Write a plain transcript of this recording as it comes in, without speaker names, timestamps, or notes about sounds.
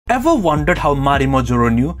Ever wondered how Marimo Zoro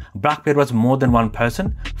knew Blackbeard was more than one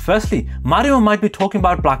person? Firstly, Marimo might be talking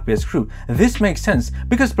about Blackbeard's crew. This makes sense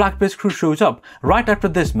because Blackbeard's crew shows up right after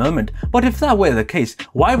this moment. But if that were the case,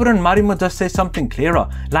 why wouldn't Marimo just say something clearer?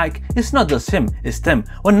 Like, it's not just him, it's them.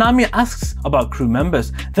 When Nami asks about crew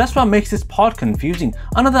members, that's what makes this part confusing.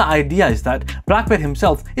 Another idea is that Blackbeard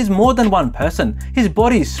himself is more than one person. His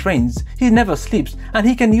body is strange, he never sleeps, and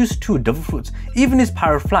he can use 2 devil fruits. Even his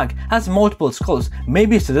pirate flag has multiple skulls,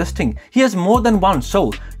 maybe suggesting he has more than one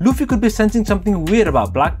soul. Luffy could be sensing something weird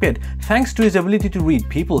about Blackbeard thanks to his ability to read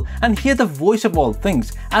people and hear the voice of all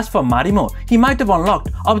things. As for Marimo, he might have unlocked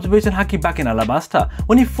observation haki back in Alabasta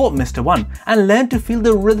when he fought Mr. One and learned to feel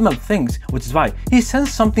the rhythm of things, which is why he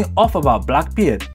sensed something off about Blackbeard.